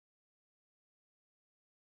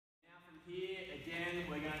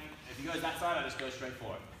he goes that side, I just go straight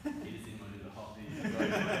for it. He just didn't want to do the hot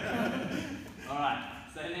thing. Alright,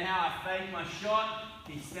 so now I fake my shot.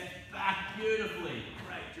 He steps back beautifully.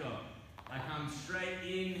 Great job. I come straight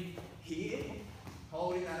in here,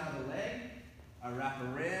 holding that other leg. I wrap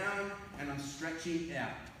around and I'm stretching out.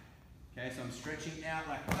 Okay, so I'm stretching out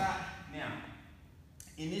like that. Now,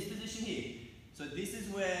 in this position here, so this is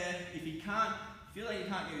where if he can't, feel like he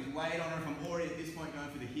can't get his weight on, or if I'm already at this point going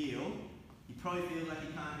for the heel, he probably feels like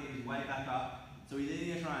he can't get his weight back up. So he's either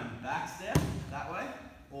going to try and back step that way,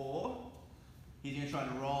 or he's going to try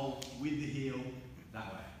to roll with the heel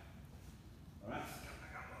that way. Alright,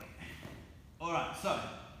 alright, so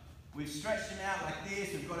we've stretched him out like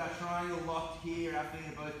this, we've got our triangle locked here, our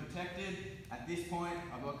feet are both protected. At this point,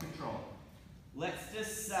 I've got control. Let's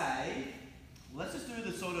just do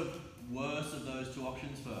the sort of worst of those two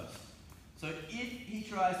options first. So if he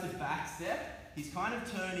tries to back step, he's kind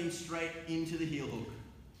of turning straight into the heel hook.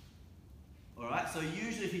 Alright, so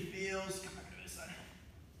usually if he feels,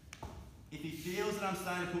 if he feels that I'm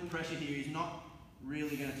starting to put pressure here, he's not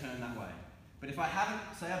really going to turn that way. But if I haven't,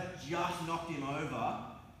 say I've just knocked him over,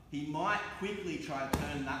 he might quickly try to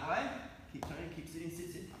turn that way, keep turning, kicks it in,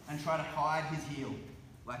 sits it, and try to hide his heel,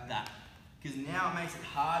 like that. Because now it makes it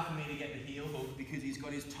hard for me to get the heel hook because he's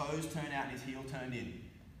got his toes turned out and his heel turned in.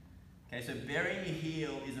 Okay, so burying your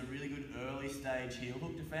heel is a really good early stage heel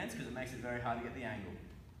hook defense because it makes it very hard to get the angle.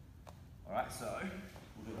 Alright, so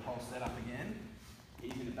we'll do the whole setup again.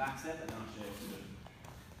 Easy to back step, and then I'll show you what to do.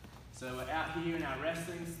 So we're out here in our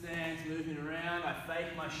wrestling stance, moving around. I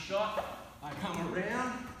fake my shot. I come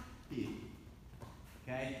around here.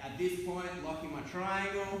 Okay, at this point, locking my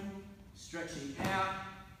triangle, stretching out.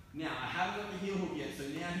 Now, I haven't got the heel hook yet, so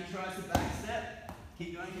now he tries to back step.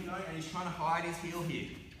 Keep going, and he's trying to hide his heel here.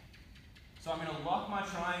 So I'm going to lock my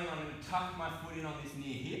triangle, I'm going to tuck my foot in on this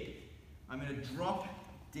near hip. I'm going to drop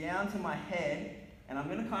down to my head, and I'm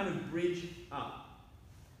going to kind of bridge up.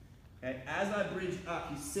 Okay, as I bridge up,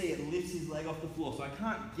 you see it lifts his leg off the floor, so I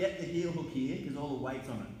can't get the heel hook here because all the weight's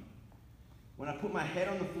on it. When I put my head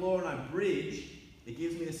on the floor and I bridge, it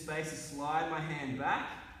gives me the space to slide my hand back,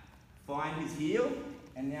 find his heel,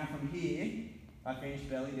 and now from here, I finish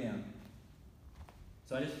belly down.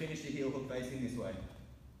 So I just finished the heel hook facing this way.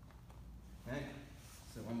 Okay,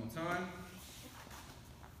 so one more time.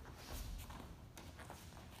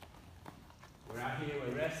 We're out here,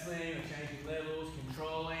 we're wrestling, we're changing levels,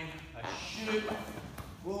 controlling. I shoot,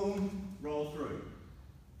 boom, roll through.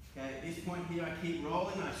 Okay, at this point here, I keep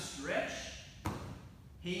rolling, I stretch.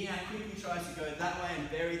 He now quickly tries to go that way and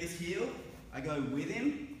bury this heel. I go with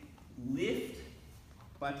him, lift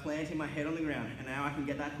by planting my head on the ground, and now I can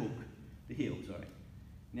get that hook, the heel, sorry.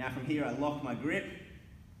 Now from here, I lock my grip,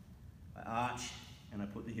 I arch, and I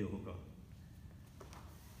put the heel hook on.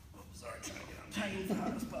 Oh, sorry, trying to get untangled the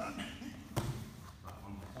hardest part.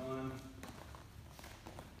 Time.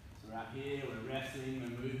 So we're out here, we're wrestling,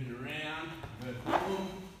 we're moving around, we're boom,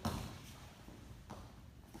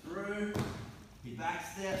 through, he back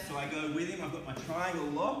steps, so I go with him, I've got my triangle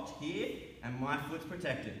locked here, and my foot's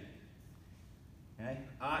protected. Okay,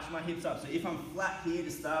 arch my hips up, so if I'm flat here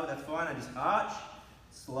to start with, that's fine, I just arch,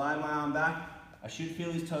 slide my arm back, I should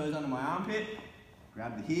feel his toes under my armpit,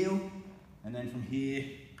 grab the heel, and then from here,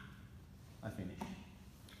 I finish.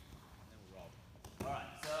 Alright,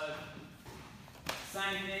 so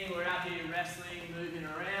same thing, we're out here wrestling, moving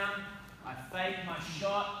around. I fake my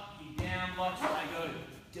shot, he down blocks, so I go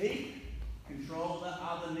deep, control the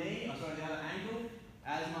other knee, the other ankle,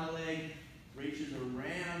 as my leg reaches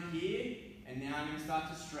around here, and now I'm going to start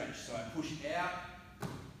to stretch. So I push out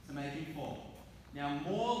to make him fall. Now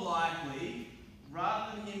more likely,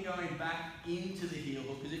 rather than him going back into the heel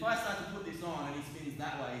hook, because if I start to put this on and he spins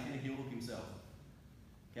that way, he's going to heel hook himself.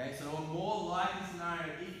 Okay, so a more likely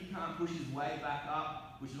scenario, if he can't push his way back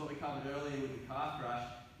up, which is what we covered earlier with the calf crush,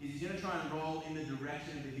 is he's going to try and roll in the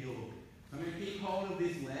direction of the heel hook. So I'm going to keep hold of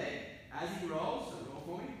this leg as he rolls, so roll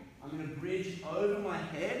for me. I'm going to bridge over my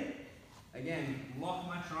head, again, lock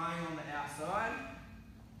my triangle on the outside,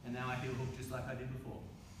 and now I heel hook just like I did before.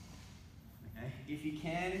 Okay, if you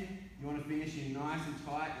can, you want to finish in nice and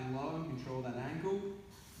tight and low and control that ankle.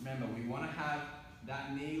 Remember, we want to have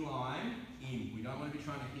that knee line in. We don't want to be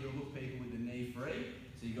trying to heel hook people with the knee free.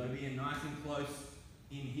 So you've got to be in nice and close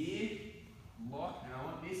in here, lock, and I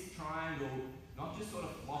want this triangle not just sort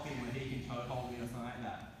of flopping where he can toe hold me or something like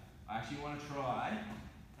that. I actually want to try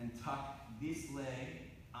and tuck this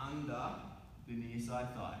leg under the near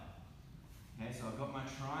side thigh. Okay, so I've got my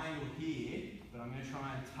triangle here, but I'm going to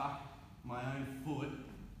try and tuck my own foot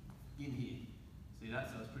in here. See that?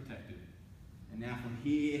 So it's protected. And now from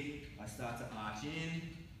here, I start to arch in,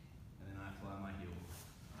 and then I apply my heel.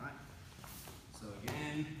 Alright? So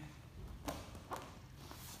again,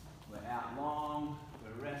 we're out long,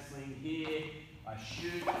 we're wrestling here. I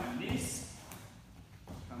shoot, I miss.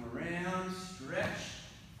 Come around, stretch.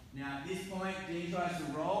 Now at this point, Dean tries to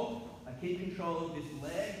roll. I keep control of this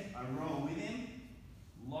leg. I roll with him,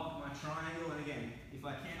 lock my triangle, and again, if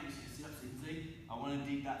I can, I'm just going to sit up so you can see. I want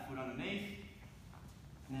to dig that foot underneath.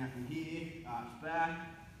 Now from here, arch back,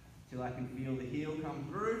 till I can feel the heel come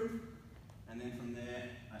through, and then from there,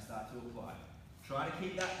 I start to apply. Try to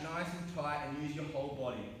keep that nice and tight and use your whole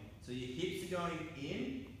body. So your hips are going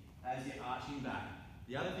in as you're arching back.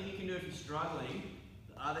 The other thing you can do if you're struggling,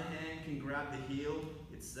 the other hand can grab the heel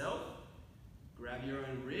itself, grab your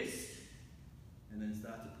own wrist, and then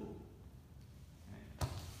start to pull.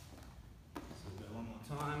 Okay. So we'll go one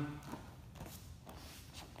more time.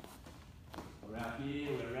 We're out here,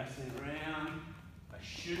 we're wrestling around. I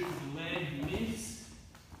shoot with the leg, miss.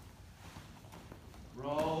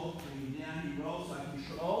 Roll, bring me down, he rolls, so I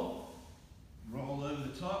control. Roll over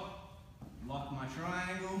the top, lock my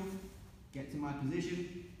triangle, get to my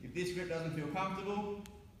position. If this grip doesn't feel comfortable,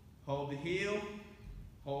 hold the heel,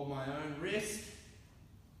 hold my own wrist,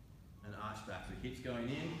 and arch back. So hips going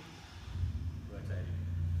in,